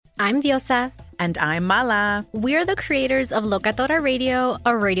I'm Diosa. And I'm Mala. We're the creators of Locatora Radio, a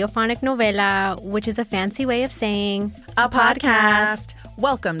radiophonic novela, which is a fancy way of saying a podcast.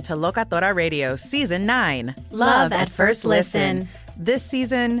 Welcome to Locatora Radio Season 9. Love at First Listen. This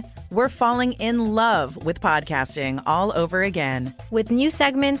season, we're falling in love with podcasting all over again. With new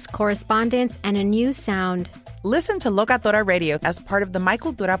segments, correspondence, and a new sound. Listen to Locatora Radio as part of the My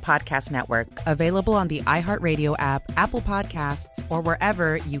Cultura Podcast Network. Available on the iHeartRadio app, Apple Podcasts, or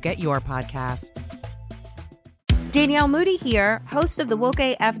wherever you get your podcasts. Danielle Moody here, host of the Woke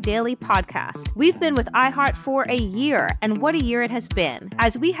AF Daily podcast. We've been with iHeart for a year, and what a year it has been.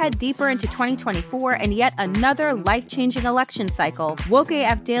 As we head deeper into 2024 and yet another life-changing election cycle, Woke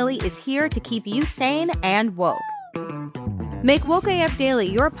AF Daily is here to keep you sane and woke. Make Woke AF Daily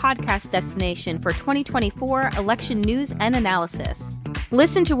your podcast destination for 2024 election news and analysis.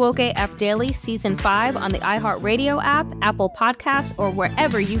 Listen to Woke AF Daily Season 5 on the iHeartRadio app, Apple Podcasts, or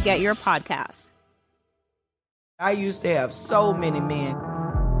wherever you get your podcasts. I used to have so many men.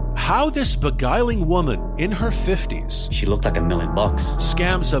 How this beguiling woman in her 50s, she looked like $1 million,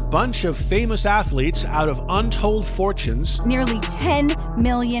 scams a bunch of famous athletes out of untold fortunes. Nearly $10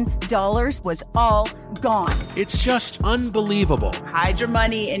 million was all gone. It's just unbelievable. Hide your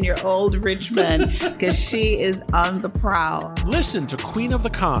money in your old rich man, because she is on the prowl. Listen to Queen of the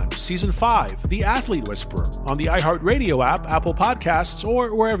Con, Season 5, The Athlete Whisperer, on the iHeartRadio app, Apple Podcasts,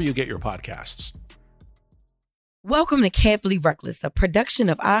 or wherever you get your podcasts. Welcome to Carefully Reckless, a production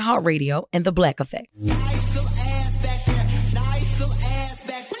of iHeartRadio and The Black Effect.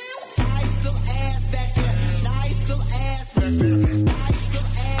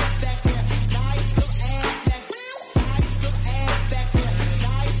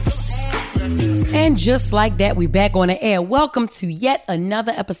 And just like that, we back on the air. Welcome to yet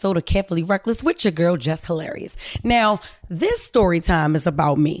another episode of Carefully Reckless with your girl, Just Hilarious. Now, this story time is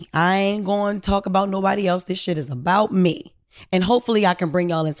about me. I ain't going to talk about nobody else. This shit is about me. And hopefully I can bring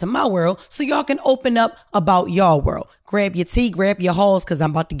y'all into my world so y'all can open up about y'all world. Grab your tea, grab your halls, because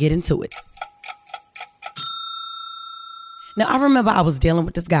I'm about to get into it. Now, I remember I was dealing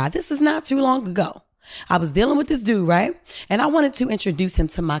with this guy. This is not too long ago. I was dealing with this dude, right? And I wanted to introduce him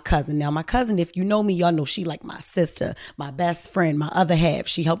to my cousin. Now, my cousin, if you know me, y'all know she like my sister, my best friend, my other half.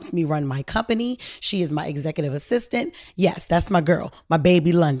 She helps me run my company. She is my executive assistant. Yes, that's my girl, my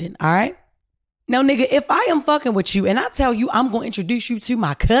baby London, all right? Now, nigga, if I am fucking with you and I tell you I'm going to introduce you to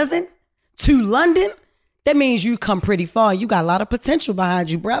my cousin, to London, that means you come pretty far. You got a lot of potential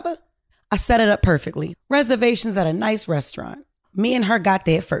behind you, brother. I set it up perfectly. Reservations at a nice restaurant. Me and her got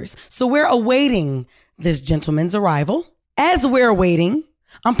there first. So we're awaiting this gentleman's arrival. As we're waiting,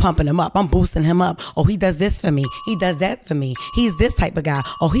 I'm pumping him up. I'm boosting him up. Oh, he does this for me. He does that for me. He's this type of guy.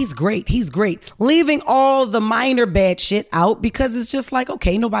 Oh, he's great. He's great. Leaving all the minor bad shit out because it's just like,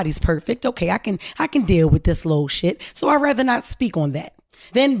 okay, nobody's perfect. Okay, I can deal with this little shit. So I'd rather not speak on that.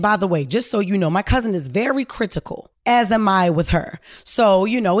 Then, by the way, just so you know, my cousin is very critical, as am I with her. So,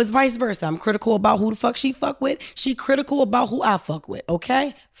 you know, it's vice versa. I'm critical about who the fuck she fuck with. She critical about who I fuck with,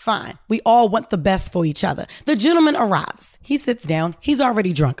 okay? Fine. We all want the best for each other. The gentleman arrives. He sits down. He's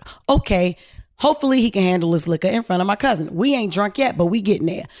already drunk. Okay. Hopefully he can handle his liquor in front of my cousin. We ain't drunk yet, but we getting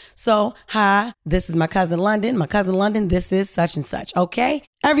there. So, hi, this is my cousin London. My cousin London, this is such and such, okay?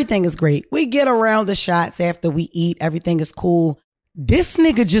 Everything is great. We get around the shots after we eat. Everything is cool. This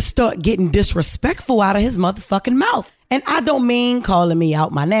nigga just start getting disrespectful out of his motherfucking mouth. And I don't mean calling me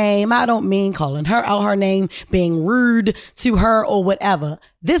out my name. I don't mean calling her out her name, being rude to her or whatever.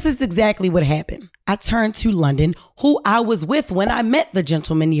 This is exactly what happened. I turned to London, who I was with when I met the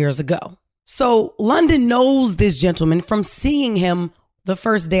gentleman years ago. So London knows this gentleman from seeing him the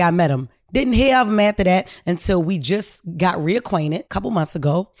first day I met him. Didn't hear of him after that until we just got reacquainted a couple months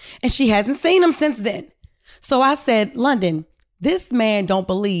ago. And she hasn't seen him since then. So I said, London, this man don't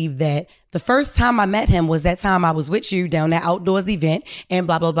believe that the first time I met him was that time I was with you down that outdoors event and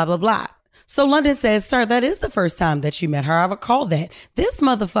blah, blah, blah, blah, blah. So London says, sir, that is the first time that you met her. I recall that. This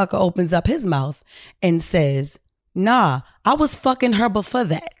motherfucker opens up his mouth and says, nah, I was fucking her before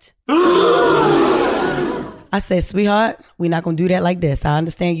that. I said, sweetheart, we're not going to do that like this. I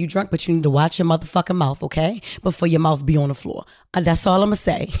understand you drunk, but you need to watch your motherfucking mouth, okay? Before your mouth be on the floor. That's all I'm going to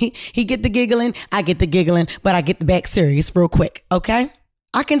say. He get the giggling, I get the giggling, but I get the back serious real quick, okay?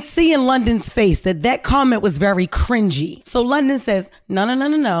 I can see in London's face that comment was very cringy. So London says, no,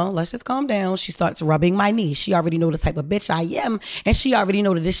 let's just calm down. She starts rubbing my knee. She already know the type of bitch I am, and she already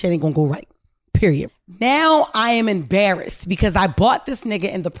know that this shit ain't going to go right. Period. Now I am embarrassed because I bought this nigga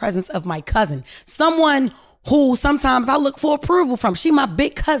in the presence of my cousin. Someone who sometimes I look for approval from. She my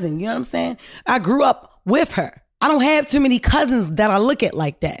big cousin, you know what I'm saying? I grew up with her. I don't have too many cousins that I look at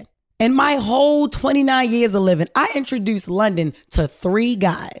like that. In my whole 29 years of living, I introduced London to 3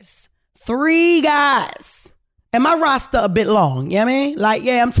 guys. 3 guys. And my roster a bit long, you know what I mean? Like,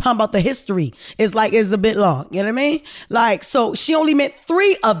 yeah, I'm talking about the history. It's a bit long, you know what I mean? Like, so she only met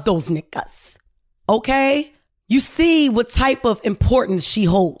 3 of those niggas, okay? You see what type of importance she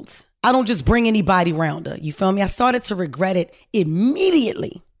holds. I don't just bring anybody around her, you feel me? I started to regret it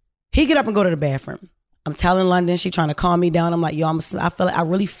immediately. He get up and go to the bathroom. I'm telling London, she trying to calm me down. I'm like, yo, I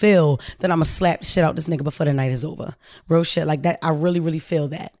really feel that I'm going to slap the shit out this nigga before the night is over. Real shit like that. I really, really feel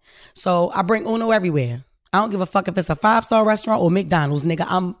that. So I bring Uno everywhere. I don't give a fuck if it's a 5-star restaurant or McDonald's, nigga.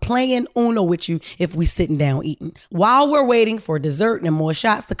 I'm playing Uno with you if we sitting down eating. While we're waiting for dessert and more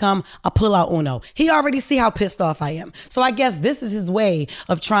shots to come, I pull out Uno. He already see how pissed off I am. So I guess this is his way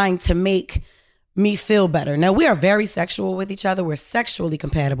of trying to make me feel better. Now, we are very sexual with each other. We're sexually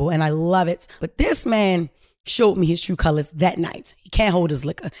compatible, and I love it. But this man showed me his true colors that night. He can't hold his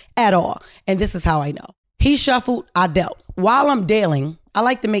liquor at all. And this is how I know. He shuffled, I dealt. While I'm dealing, I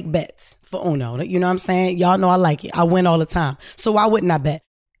like to make bets for Uno. You know what I'm saying? Y'all know I like it. I win all the time. So why wouldn't I bet?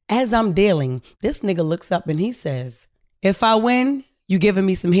 As I'm dealing, this nigga looks up and he says, if I win, you giving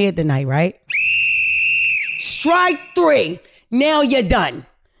me some head tonight, right? Strike 3. Now you're done.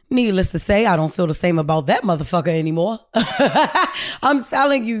 Needless to say, I don't feel the same about that motherfucker anymore. I'm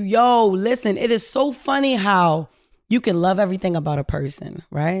telling you, yo, listen, it is so funny how you can love everything about a person,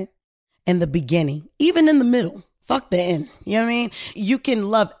 right? In the beginning, even in the middle. Fuck the end. You know what I mean? You can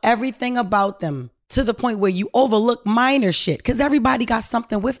love everything about them to the point where you overlook minor shit because everybody got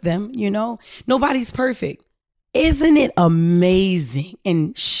something with them, you know? Nobody's perfect. Isn't it amazing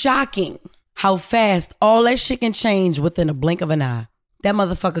and shocking how fast all that shit can change within a blink of an eye? That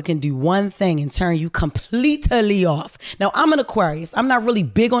motherfucker can do one thing and turn you completely off. Now, I'm an Aquarius. I'm not really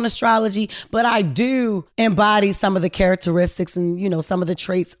big on astrology, but I do embody some of the characteristics and, you know, some of the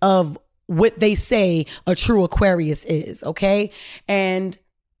traits of what they say a true Aquarius is, okay? And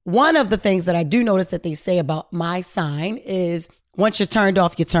one of the things that I do notice that they say about my sign is once you're turned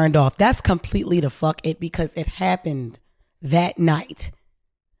off, you're turned off. That's completely the fuck it because it happened that night.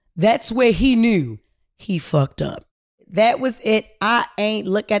 That's where he knew he fucked up. That was it. I ain't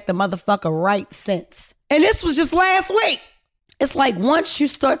look at the motherfucker right since. And this was just last week. It's like once you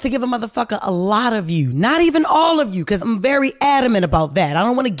start to give a motherfucker a lot of you, not even all of you, because I'm very adamant about that. I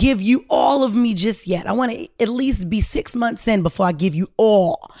don't want to give you all of me just yet. I want to at least be 6 months in before I give you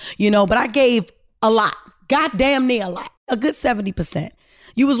all, you know, but I gave a lot. Goddamn near a lot. A good 70%.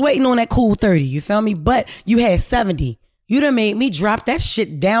 You was waiting on that cool 30, you feel me? But you had 70. You done made me drop that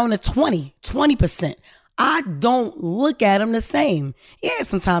shit down to 20%. I don't look at them the same. Yeah,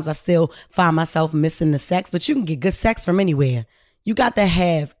 sometimes I still find myself missing the sex, but you can get good sex from anywhere. You got to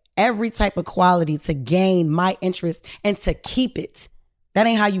have every type of quality to gain my interest and to keep it. That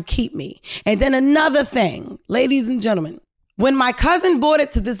ain't how you keep me. And then another thing, ladies and gentlemen, when my cousin brought it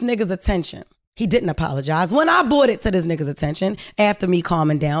to this nigga's attention, he didn't apologize. When I brought it to this nigga's attention, after me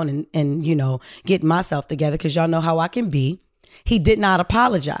calming down and you know, getting myself together, because y'all know how I can be, he did not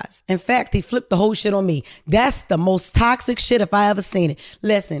apologize. In fact, he flipped the whole shit on me. That's the most toxic shit if I ever seen it.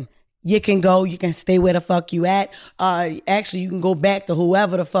 Listen, you can go, you can stay where the fuck you at. Actually, you can go back to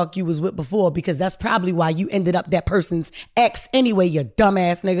whoever the fuck you was with before because that's probably why you ended up that person's ex anyway, you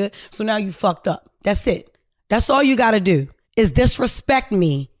dumbass nigga. So now you fucked up. That's it. That's all you gotta do is disrespect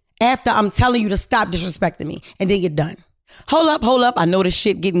me after I'm telling you to stop disrespecting me and then you're done. Hold up. I know this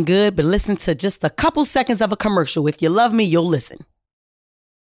shit getting good, but listen to just a couple seconds of a commercial. If you love me, you'll listen.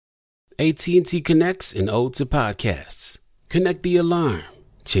 AT&T connects an ode to podcasts. Connect the alarm.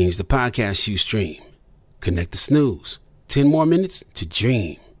 Change the podcast you stream. Connect the snooze. 10 more minutes to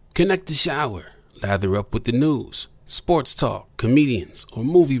dream. Connect the shower. Lather up with the news, sports talk, comedians, or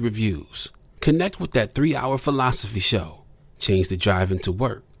movie reviews. Connect with that 3-hour philosophy show. Change the drive into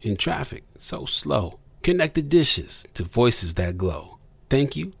work in traffic so slow. Connect the dishes to voices that glow.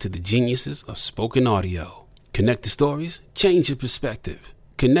 Thank you to the geniuses of spoken audio. Connect the stories, change your perspective.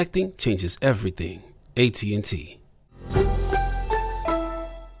 Connecting changes everything. AT&T.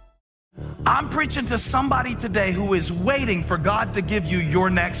 I'm preaching to somebody today who is waiting for God to give you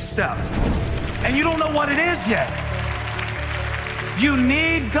your next step. And you don't know what it is yet. You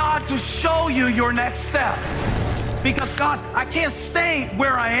need God to show you your next step. Because God, I can't stay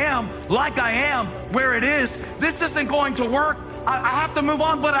where I am, like I am, where it is. This isn't going to work. I have to move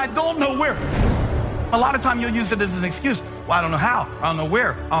on, but I don't know where. A lot of time you'll use it as an excuse. Well, I don't know how. I don't know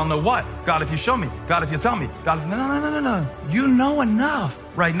where. I don't know what. God, if you show me. God, if you tell me. God, if... No. You know enough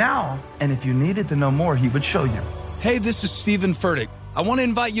right now. And if you needed to know more, he would show you. Hey, this is Stephen Furtick. I want to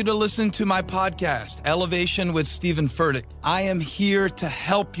invite you to listen to my podcast, Elevation with Stephen Furtick. I am here to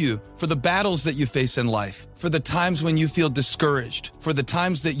help you for the battles that you face in life, for the times when you feel discouraged, for the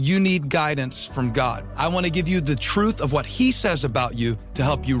times that you need guidance from God. I want to give you the truth of what He says about you to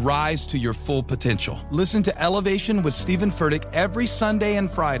help you rise to your full potential. Listen to Elevation with Stephen Furtick every Sunday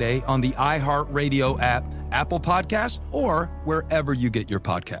and Friday on the iHeartRadio app, Apple Podcasts, or wherever you get your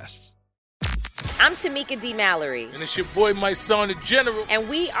podcasts. I'm Tamika D. Mallory. And it's your boy, my son, the General. And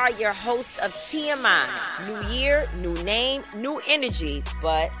we are your hosts of TMI. New year, new name, new energy,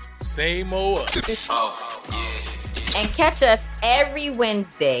 but same old us. Oh, yeah. And catch us every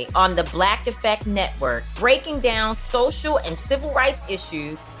Wednesday on the Black Effect Network, breaking down social and civil rights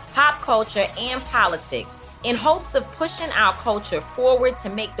issues, pop culture, and politics in hopes of pushing our culture forward to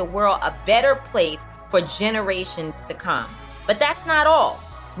make the world a better place for generations to come. But that's not all.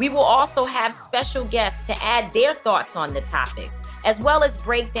 We will also have special guests to add their thoughts on the topics, as well as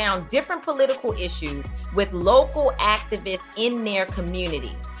break down different political issues with local activists in their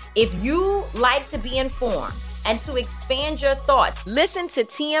community. If you like to be informed and to expand your thoughts, listen to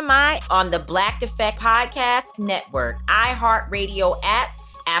TMI on the Black Effect Podcast Network, iHeartRadio app,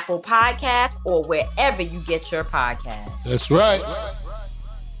 Apple Podcasts, or wherever you get your podcasts. That's right.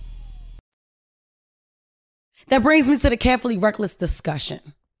 That brings me to the carefully reckless discussion.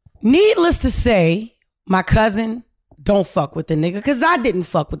 Needless to say, my cousin don't fuck with the nigga because I didn't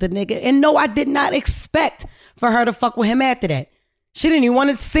fuck with the nigga. And no, I did not expect for her to fuck with him after that. She didn't even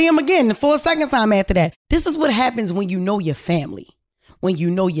want to see him again for a second time after that. This is what happens when you know your family, when you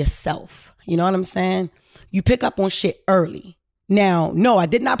know yourself. You know what I'm saying? You pick up on shit early. Now, no, I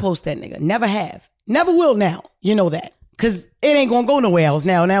did not post that nigga. Never have. Never will now. You know that. Because it ain't going to go nowhere else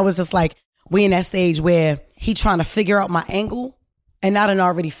now. Now it's just like we in that stage where he trying to figure out my angle. And I done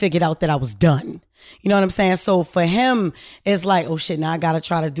already figured out that I was done. You know what I'm saying? So for him, it's like, oh shit, now I got to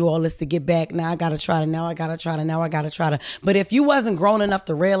try to do all this to get back. Now I got to try to, now I got to try to, now I got to try to. But if you wasn't grown enough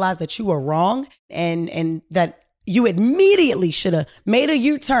to realize that you were wrong and that you immediately should have made a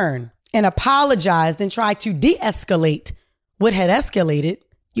U-turn and apologized and tried to de-escalate what had escalated,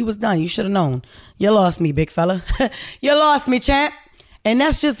 you was done. You should have known. You lost me, big fella. You lost me, champ. And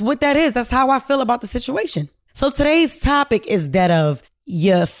that's just what that is. That's how I feel about the situation. So today's topic is that of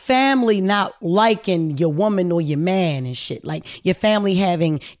your family not liking your woman or your man and shit. Like your family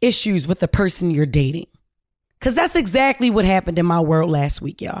having issues with the person you're dating. Because that's exactly what happened in my world last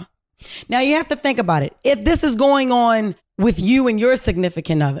week, y'all. Now you have to think about it. If this is going on with you and your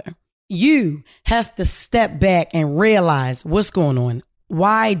significant other, you have to step back and realize what's going on.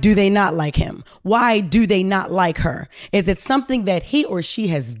 Why do they not like him? Why do they not like her? Is it something that he or she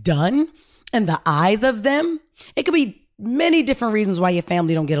has done in the eyes of them? It could be many different reasons why your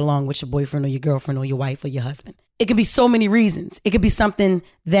family don't get along with your boyfriend or your girlfriend or your wife or your husband. It could be so many reasons. It could be something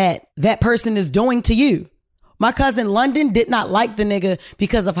that that person is doing to you. My cousin London did not like the nigga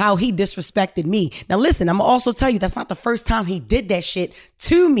because of how he disrespected me. Now listen, I'm gonna also tell you that's not the first time he did that shit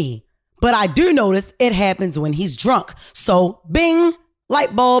to me. But I do notice it happens when he's drunk. So bing,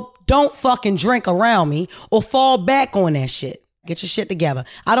 light bulb, don't fucking drink around me or fall back on that shit. Get your shit together.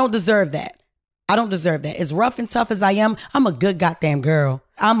 I don't deserve that. I don't deserve that. As rough and tough as I am, I'm a good goddamn girl.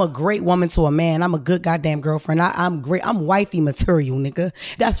 I'm a great woman to a man. I'm a good goddamn girlfriend. I'm great. I'm wifey material, nigga.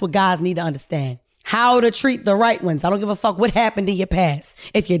 That's what guys need to understand. How to treat the right ones. I don't give a fuck what happened in your past.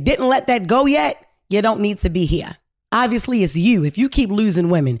 If you didn't let that go yet, you don't need to be here. Obviously, it's you. If you keep losing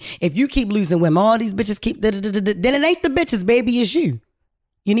women, all these bitches keep, then it ain't the bitches, baby, it's you.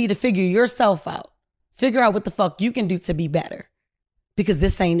 You need to figure yourself out. Figure out what the fuck you can do to be better. Because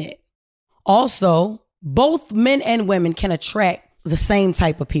this ain't it. Also, both men and women can attract the same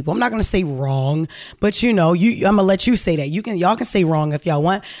type of people. I'm not going to say wrong, but you know, I'm going to let you say that. Y'all can say wrong if y'all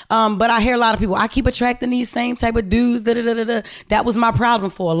want. But I hear a lot of people, I keep attracting these same type of dudes. That was my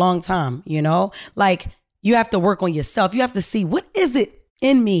problem for a long time, you know? Like, you have to work on yourself. You have to see what is it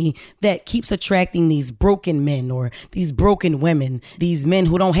in me that keeps attracting these broken men or these broken women, these men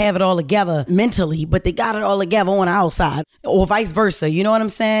who don't have it all together mentally, but they got it all together on the outside, or vice versa. You know what I'm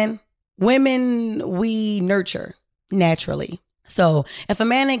saying? Women, we nurture naturally. So if a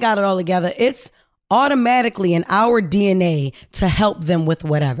man ain't got it all together, it's automatically in our DNA to help them with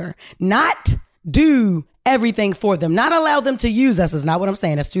whatever. Not do everything for them. Not allow them to use us is not what I'm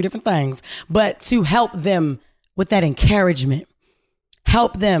saying. That's two different things. But to help them with that encouragement.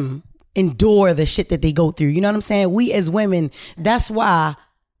 Help them endure the shit that they go through. You know what I'm saying? We as women, that's why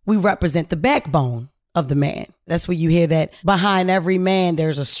we represent the backbone of the man. That's where you hear that behind every man,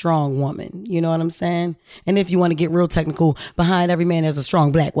 there's a strong woman. You know what I'm saying? And if you want to get real technical, behind every man, there's a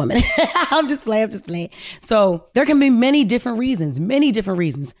strong black woman. I'm just playing. So there can be many different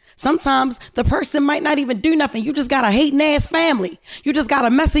reasons. Sometimes the person might not even do nothing. You just got a hating ass family. You just got a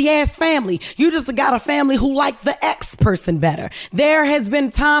messy ass family. You just got a family who like the ex person better. There has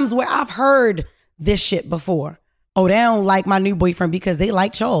been times where I've heard this shit before. Oh, they don't like my new boyfriend because they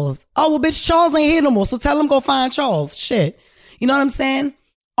like Charles. Oh, well, bitch, Charles ain't here no more, so tell him go find Charles. Shit. You know what I'm saying?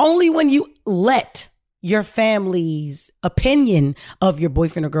 Only when you let your family's opinion of your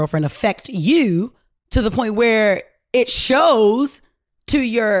boyfriend or girlfriend affect you to the point where it shows to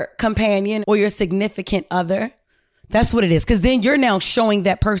your companion or your significant other. That's what it is. Because then you're now showing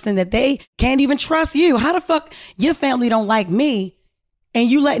that person that they can't even trust you. How the fuck your family don't like me? And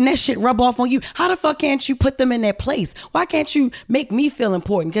you letting that shit rub off on you. How the fuck can't you put them in their place? Why can't you make me feel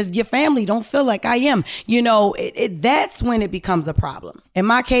important? Because your family don't feel like I am. You know, that's when it becomes a problem. In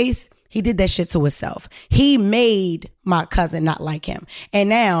my case, he did that shit to himself. He made my cousin not like him. And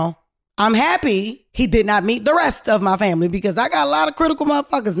now I'm happy he did not meet the rest of my family because I got a lot of critical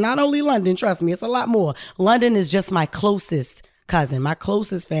motherfuckers. Not only London, trust me, it's a lot more. London is just my closest cousin, my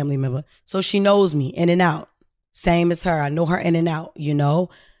closest family member. So she knows me in and out. Same as her. I know her in and out, you know.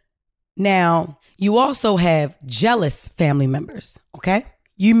 Now, you also have jealous family members, okay?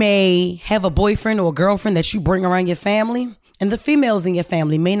 You may have a boyfriend or a girlfriend that you bring around your family, and the females in your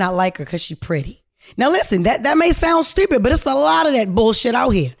family may not like her because she's pretty. Now, listen, that may sound stupid, but it's a lot of that bullshit out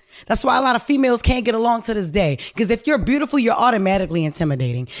here. That's why a lot of females can't get along to this day. Because if you're beautiful, you're automatically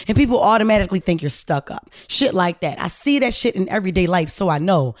intimidating. And people automatically think you're stuck up. Shit like that. I see that shit in everyday life, so I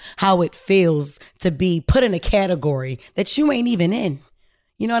know how it feels to be put in a category that you ain't even in.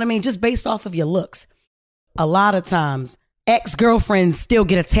 You know what I mean? Just based off of your looks. A lot of times, ex-girlfriends still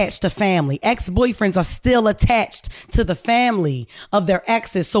get attached to family. Ex-boyfriends are still attached to the family of their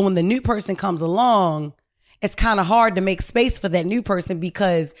exes. So when the new person comes along, it's kind of hard to make space for that new person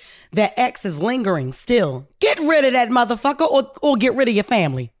because that ex is lingering still. Get rid of that motherfucker or get rid of your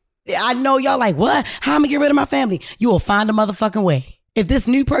family. I know y'all like, what? How am I gonna get rid of my family? You will find a motherfucking way. If this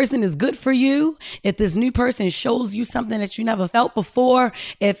new person is good for you, if this new person shows you something that you never felt before,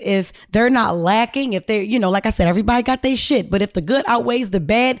 if they're not lacking, if they're, you know, like I said, everybody got their shit, but if the good outweighs the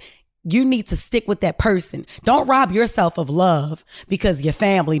bad, you need to stick with that person. Don't rob yourself of love because your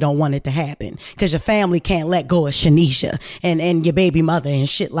family don't want it to happen. Because your family can't let go of Shanisha and your baby mother and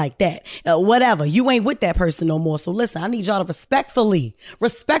shit like that. Whatever. You ain't with that person no more. So listen, I need y'all to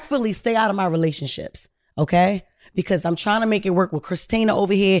respectfully stay out of my relationships. Okay? Because I'm trying to make it work with Christina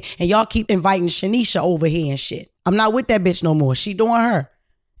over here and y'all keep inviting Shanisha over here and shit. I'm not with that bitch no more. She doing her.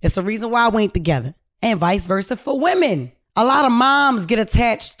 It's the reason why we ain't together. And vice versa for women. A lot of moms get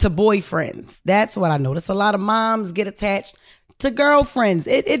attached to boyfriends. That's what I noticed. A lot of moms get attached to girlfriends.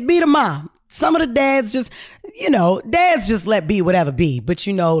 It be the mom. Some of the dads just, you know, dads just let be whatever be. But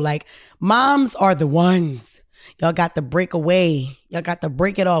you know, like moms are the ones. Y'all got to break away. Y'all got to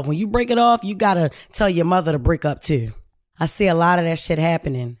break it off. When you break it off, you got to tell your mother to break up too. I see a lot of that shit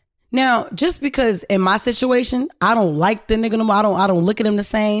happening. Now, just because in my situation, I don't like the nigga no more. I don't look at him the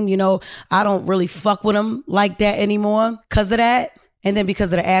same. You know, I don't really fuck with him like that anymore because of that. And then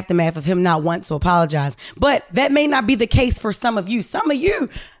because of the aftermath of him not wanting to apologize. But that may not be the case for some of you. Some of you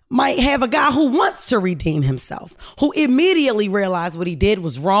might have a guy who wants to redeem himself, who immediately realized what he did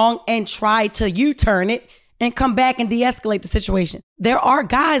was wrong and tried to U-turn it and come back and de-escalate the situation. There are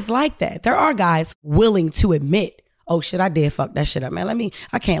guys like that. There are guys willing to admit, oh shit, I did fuck that shit up, man.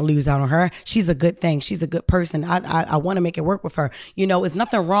 I can't lose out on her. She's a good thing. She's a good person. I want to make it work with her. You know, there's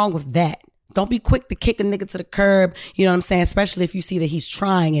nothing wrong with that. Don't be quick to kick a nigga to the curb. You know what I'm saying? Especially if you see that he's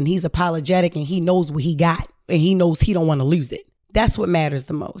trying and he's apologetic and he knows what he got and he knows he don't want to lose it. That's what matters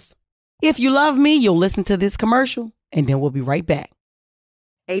the most. If you love me, you'll listen to this commercial and then we'll be right back.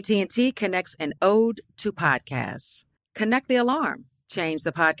 AT&T connects an ode to podcasts. Connect the alarm. Change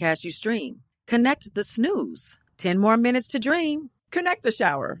the podcast you stream. Connect the snooze. 10 more minutes to dream. Connect the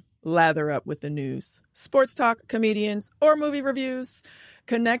shower. Lather up with the news, sports talk, comedians, or movie reviews.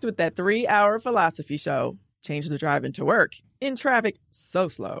 Connect with that 3-hour philosophy show. Change the drive into work in traffic so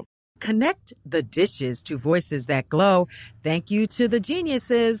slow. Connect the dishes to voices that glow. Thank you to the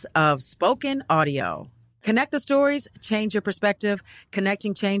geniuses of spoken audio. Connect the stories, change your perspective.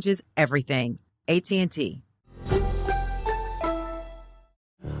 Connecting changes everything. AT&T.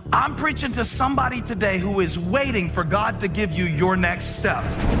 I'm preaching to somebody today who is waiting for God to give you your next step.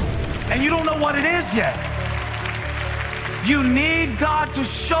 And you don't know what it is yet. You need God to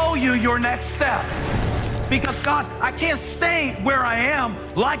show you your next step. Because God, I can't stay where I am,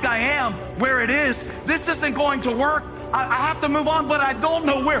 like I am, where it is. This isn't going to work. I have to move on, but I don't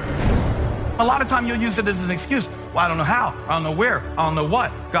know where. A lot of time you'll use it as an excuse. Well, I don't know how. I don't know where. I don't know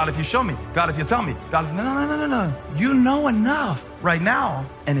what. God, if you show me. God, if you tell me. God, if... No. You know enough right now.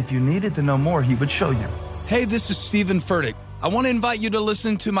 And if you needed to know more, he would show you. Hey, this is Stephen Furtick. I want to invite you to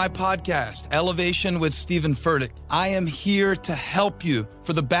listen to my podcast, Elevation with Stephen Furtick. I am here to help you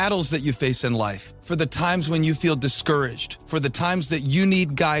for the battles that you face in life, for the times when you feel discouraged, for the times that you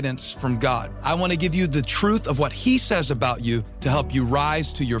need guidance from God. I want to give you the truth of what he says about you to help you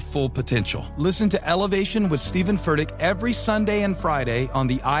rise to your full potential. Listen to Elevation with Stephen Furtick every Sunday and Friday on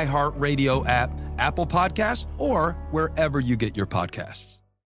the iHeartRadio app, Apple Podcasts, or wherever you get your podcasts.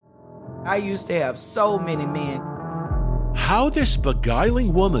 I used to have so many men. How this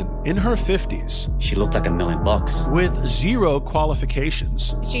beguiling woman in her 50s, she looked like $1 million, with zero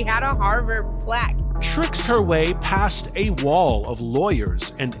qualifications, she had a Harvard plaque, tricks her way past a wall of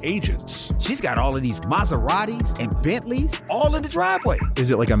lawyers and agents. She's got all of these Maseratis and Bentleys all in the driveway.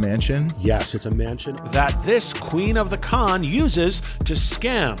 Is it like a mansion? Yes, it's a mansion that this queen of the con uses to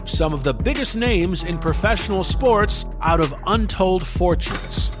scam some of the biggest names in professional sports out of untold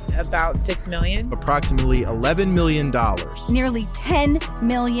fortunes. About $6 million. Approximately $11 million. Nearly $10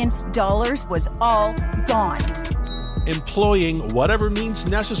 million was all gone. Employing whatever means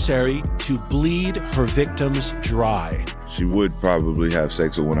necessary to bleed her victims dry. She would probably have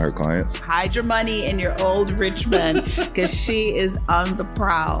sex with one of her clients. Hide your money in your old rich man, because she is on the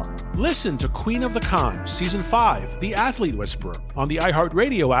prowl. Listen to Queen of the Con, Season 5, The Athlete Whisperer, on the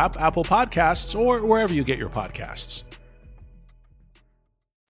iHeartRadio app, Apple Podcasts, or wherever you get your podcasts.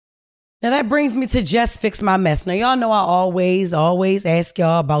 Now that brings me to Just Fix My Mess. Now y'all know I always ask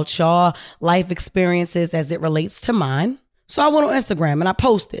y'all about y'all life experiences as it relates to mine. So I went on Instagram and I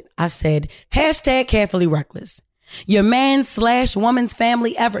posted. I said, #carefully reckless. Your man/woman's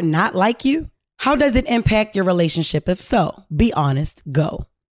family ever not like you? How does it impact your relationship? If so, be honest, go.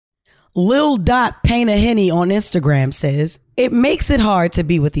 Lil Dot Paint a Henny on Instagram says, it makes it hard to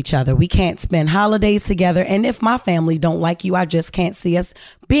be with each other. We can't spend holidays together. And if my family don't like you, I just can't see us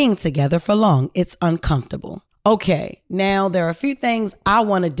being together for long. It's uncomfortable. Okay, now there are a few things I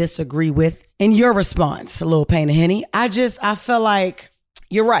want to disagree with in your response, Lil Paint a Henny. I feel like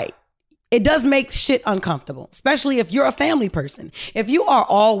you're right. It does make shit uncomfortable, especially if you're a family person. If you are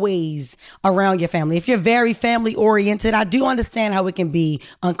always around your family, if you're very family oriented, I do understand how it can be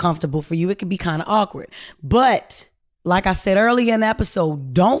uncomfortable for you. It can be kind of awkward. But like I said earlier in the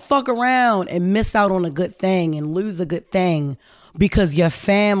episode, don't fuck around and miss out on a good thing and lose a good thing because your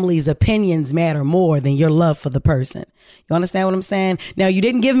family's opinions matter more than your love for the person. You understand what I'm saying? Now, you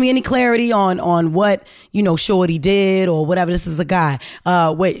didn't give me any clarity on what, Shorty did or whatever. This is a guy.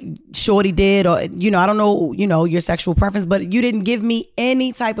 What Shorty did or, I don't know, your sexual preference, but you didn't give me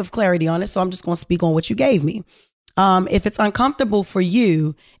any type of clarity on it. So I'm just going to speak on what you gave me. If it's uncomfortable for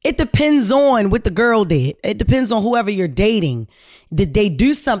you, it depends on what the girl did. It depends on whoever you're dating. Did they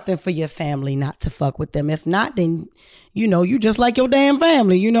do something for your family not to fuck with them? If not, then, you just like your damn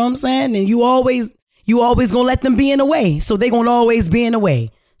family. You know what I'm saying? And you always gonna let them be in the way. So they gonna always be in the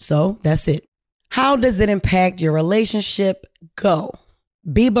way. So that's it. How does it impact your relationship? Go.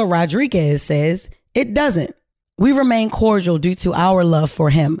 Biba Rodriguez says, it doesn't. We remain cordial due to our love for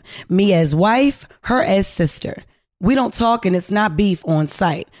him. Me as wife, her as sister. We don't talk and it's not beef on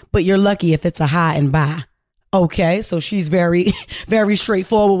site, but you're lucky if it's a hi and bye. Okay, so she's very, very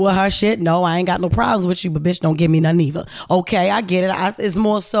straightforward with her shit. No, I ain't got no problems with you, but bitch, don't give me none either. Okay, I get it. It's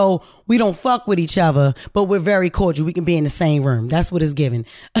more so we don't fuck with each other, but we're very cordial. We can be in the same room. That's what it's given.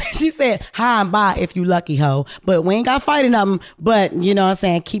 She said, hi and bye if you lucky, ho. But we ain't got fighting nothing. But, you know what I'm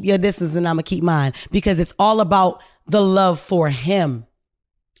saying? Keep your distance and I'm going to keep mine. Because it's all about the love for him.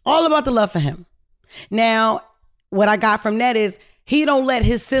 All about the love for him. Now, what I got from that is, he don't let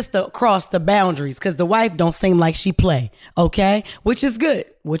his sister cross the boundaries because the wife don't seem like she play, okay? Which is good.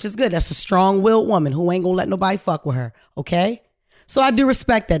 That's a strong-willed woman who ain't gonna let nobody fuck with her, okay? So I do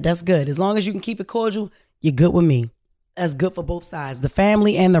respect that. That's good. As long as you can keep it cordial, you're good with me. That's good for both sides, the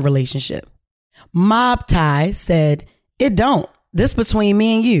family and the relationship. Mob Tie said, it don't. This between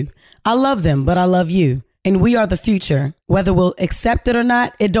me and you. I love them, but I love you. And we are the future. Whether we'll accept it or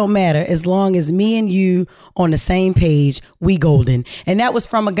not, it don't matter. As long as me and you on the same page, we golden. And that was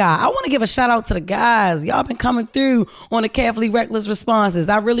from a guy. I want to give a shout out to the guys. Y'all been coming through on the Carefully Reckless responses.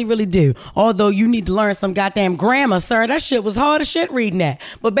 I really, really do. Although you need to learn some goddamn grammar, sir. That shit was hard as shit reading that.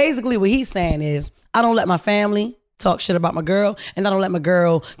 But basically what he's saying is, I don't let my family talk shit about my girl, and I don't let my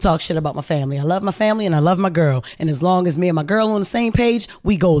girl talk shit about my family. I love my family and I love my girl. And as long as me and my girl on the same page,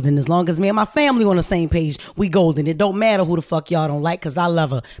 we golden. As long as me and my family on the same page, we golden. It don't matter who the fuck y'all don't like, because I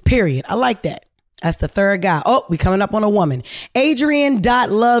love her. Period. I like that. That's the third guy. Oh, we coming up on a woman. Adrian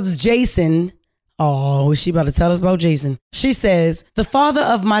loves Jason. Oh, is she about to tell us about Jason? She says, the father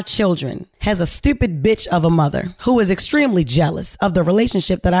of my children has a stupid bitch of a mother who is extremely jealous of the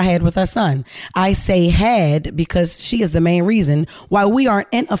relationship that I had with her son. I say had because she is the main reason why we aren't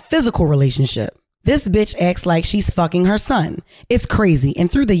in a physical relationship. This bitch acts like she's fucking her son. It's crazy,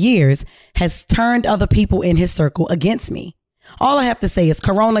 and through the years has turned other people in his circle against me. All I have to say is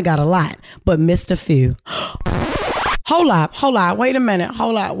Corona got a lot, but missed a few. Hold up. Wait a minute.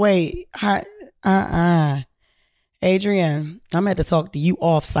 Hold up. Wait. Adrian, I'm at to talk to you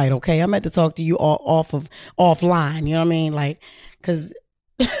off site, okay? I'm at to talk to you offline, you know what I mean? Like, cause,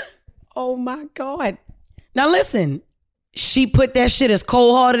 oh my God. Now listen, she put that shit as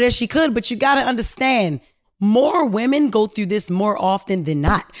cold-hearted as she could, but you gotta understand, more women go through this more often than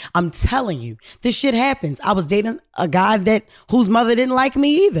not. I'm telling you, this shit happens. I was dating a guy whose mother didn't like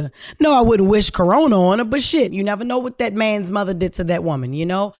me either. No, I wouldn't wish Corona on her, but shit, you never know what that man's mother did to that woman, you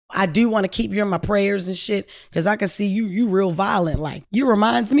know? I do want to keep you in my prayers and shit, because I can see you real violent. Like, you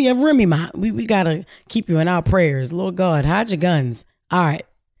reminds me of Remy Ma. We gotta keep you in our prayers. Lord God, hide your guns. All right.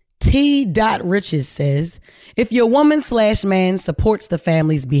 T. Riches says, if your woman/man supports the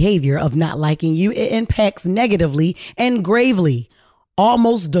family's behavior of not liking you, it impacts negatively and gravely,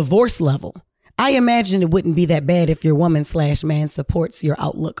 almost divorce level. I imagine it wouldn't be that bad if your woman/man supports your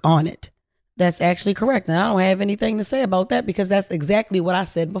outlook on it. That's actually correct. And I don't have anything to say about that, because that's exactly what I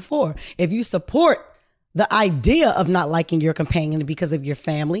said before. If you support the idea of not liking your companion because of your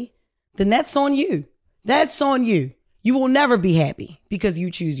family, then that's on you. That's on you. You will never be happy because you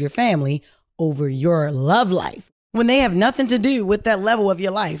choose your family over your love life when they have nothing to do with that level of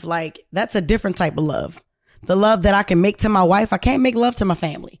your life. Like, that's a different type of love. The love that I can make to my wife, I can't make love to my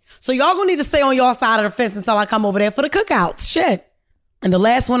family. So y'all gonna need to stay on y'all side of the fence until I come over there for the cookouts. Shit. And the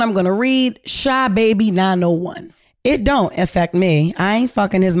last one I'm gonna read, Shy Baby 901. It don't affect me. I ain't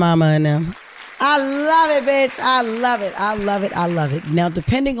fucking his mama and them. I love it, bitch. I love it. I love it. I love it. Now,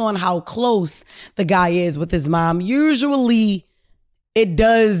 depending on how close the guy is with his mom, usually it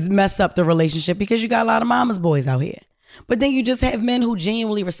does mess up the relationship, because you got a lot of mama's boys out here. But then you just have men who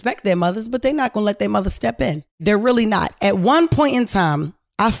genuinely respect their mothers, but they're not going to let their mother step in. They're really not. At one point in time,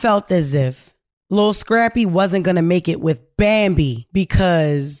 I felt as if Lil Scrappy wasn't going to make it with Bambi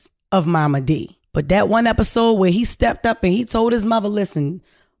because of Mama D. But that one episode where he stepped up and he told his mother, listen,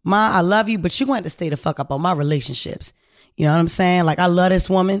 Ma, I love you, but you're going to have to stay the fuck up on my relationships. You know what I'm saying? Like, I love this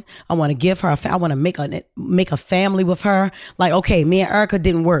woman. I want to give her I want to make a family with her. Like, okay, me and Erica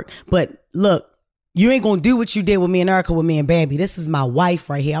didn't work, but look, you ain't going to do what you did with me and Erica with me and Bambi. This is my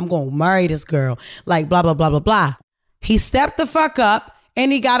wife right here. I'm going to marry this girl. Like, blah, blah, blah, blah, blah. He stepped the fuck up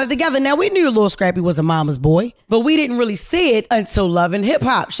and he got it together. Now, we knew Lil Scrappy was a mama's boy, but we didn't really see it until Love and Hip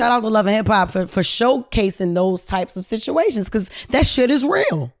Hop. Shout out to Love and Hip Hop for showcasing those types of situations, because that shit is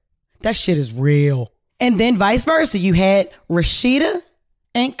real. That shit is real. And then vice versa. You had Rashida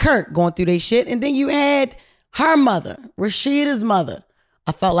and Kirk going through their shit, and then you had her mother, Rashida's mother.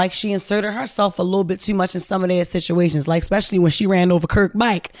 I felt like she inserted herself a little bit too much in some of their situations, like especially when she ran over Kirk's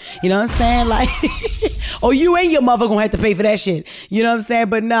bike. You know what I'm saying? Like, oh, you and your mother gonna have to pay for that shit. You know what I'm saying?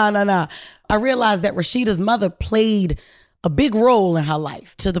 But nah. I realized that Rashida's mother played a big role in her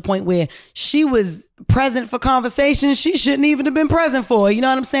life, to the point where she was present for conversations she shouldn't even have been present for. You know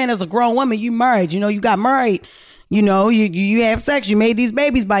what I'm saying? As a grown woman, you married, you got married. You have sex, you made these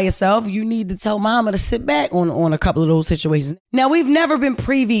babies by yourself. You need to tell mama to sit back on a couple of those situations. Now, we've never been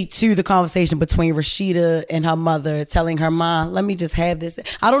privy to the conversation between Rashida and her mother telling her, Ma, let me just have this.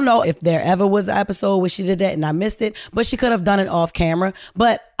 I don't know if there ever was an episode where she did that and I missed it, but she could have done it off camera.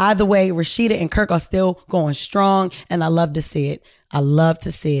 But either way, Rashida and Kirk are still going strong, and I love to see it. I love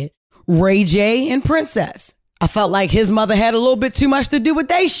to see it. Ray J and Princess. I felt like his mother had a little bit too much to do with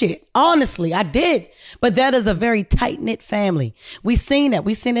they shit. Honestly, I did. But that is a very tight-knit family. We seen it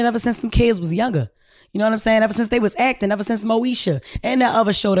ever since them kids was younger. You know what I'm saying? Ever since they was acting, ever since Moesha and that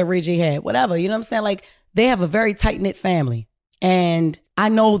other show that Ray J had, whatever. You know what I'm saying? Like, they have a very tight-knit family. And I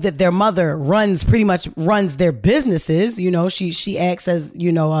know that their mother pretty much runs their businesses. She acts as,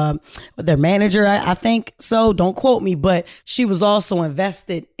 their manager, I think. So don't quote me, but she was also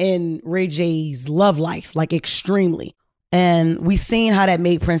invested in Ray J's love life, like extremely. And we seen how that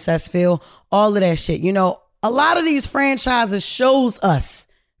made Princess feel, all of that shit. A lot of these franchises shows us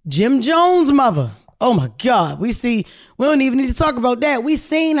Jim Jones' mother. Oh my God. We don't even need to talk about that. We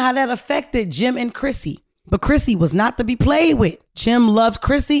seen how that affected Jim and Chrissy. But Chrissy was not to be played with. Jim loved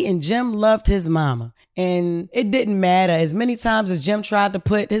Chrissy and Jim loved his mama. And it didn't matter. As many times as Jim tried to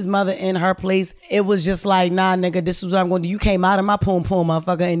put his mother in her place, it was just like, nah, nigga, this is what I'm going to do. You came out of my poom,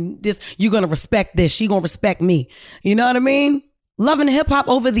 motherfucker, and this, you're going to respect this. She going to respect me. You know what I mean? Loving hip hop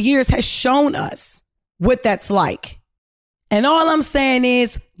over the years has shown us what that's like. And all I'm saying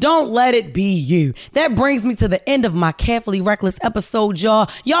is, don't let it be you. That brings me to the end of my Carefully Reckless episode, y'all.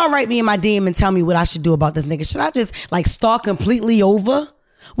 Y'all write me in my DM and tell me what I should do about this nigga. Should I just start completely over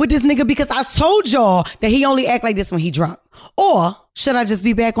with this nigga because I told y'all that he only act like this when he drunk? Or should I just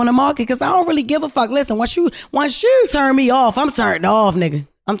be back on the market because I don't really give a fuck? Listen, once you turn me off, I'm turned off, nigga.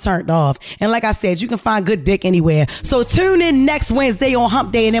 I'm turned off. And like I said, you can find good dick anywhere. So tune in next Wednesday on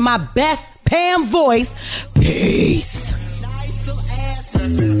Hump Day and in my best Pam voice, peace.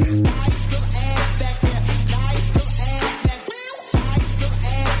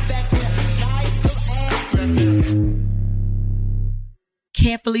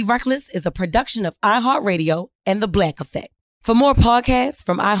 Carefully Reckless is a production of iHeartRadio and The Black Effect. For more podcasts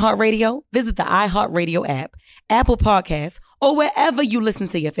from iHeartRadio, visit the iHeartRadio app, Apple Podcasts, or wherever you listen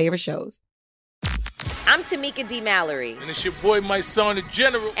to your favorite shows. I'm Tamika D. Mallory. And it's your boy, my son, the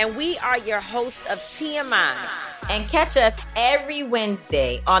General. And we are your hosts of TMI. And catch us every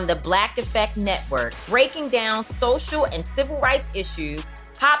Wednesday on the Black Effect Network, breaking down social and civil rights issues,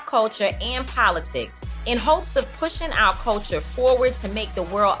 pop culture, and politics in hopes of pushing our culture forward to make the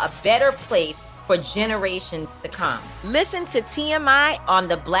world a better place for generations to come. Listen to TMI on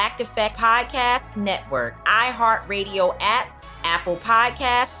the Black Effect Podcast Network, iHeartRadio app, Apple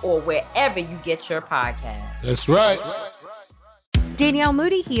Podcasts, or wherever you get your podcasts. That's right. Danielle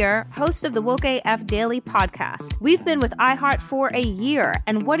Moody here, host of the Woke AF Daily podcast. We've been with iHeart for a year,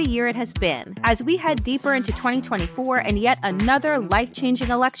 and what a year it has been. As we head deeper into 2024 and yet another life-changing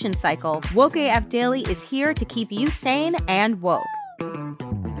election cycle, Woke AF Daily is here to keep you sane and woke.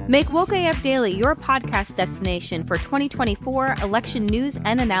 Make Woke AF Daily your podcast destination for 2024 election news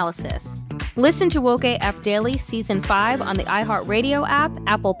and analysis. Listen to Woke AF Daily Season 5 on the iHeartRadio app,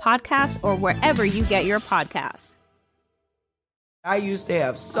 Apple Podcasts, or wherever you get your podcasts. I used to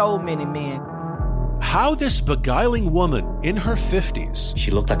have so many men. How this beguiling woman in her 50s, she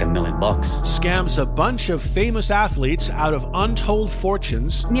looked like $1 million, scams a bunch of famous athletes out of untold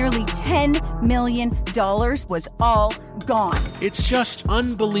fortunes. Nearly $10 million was all gone. It's just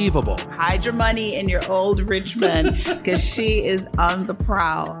unbelievable. Hide your money in your old rich man because she is on the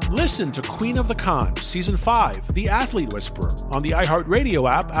prowl. Listen to Queen of the Con, Season 5, The Athlete Whisperer, on the iHeartRadio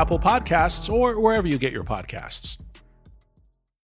app, Apple Podcasts, or wherever you get your podcasts.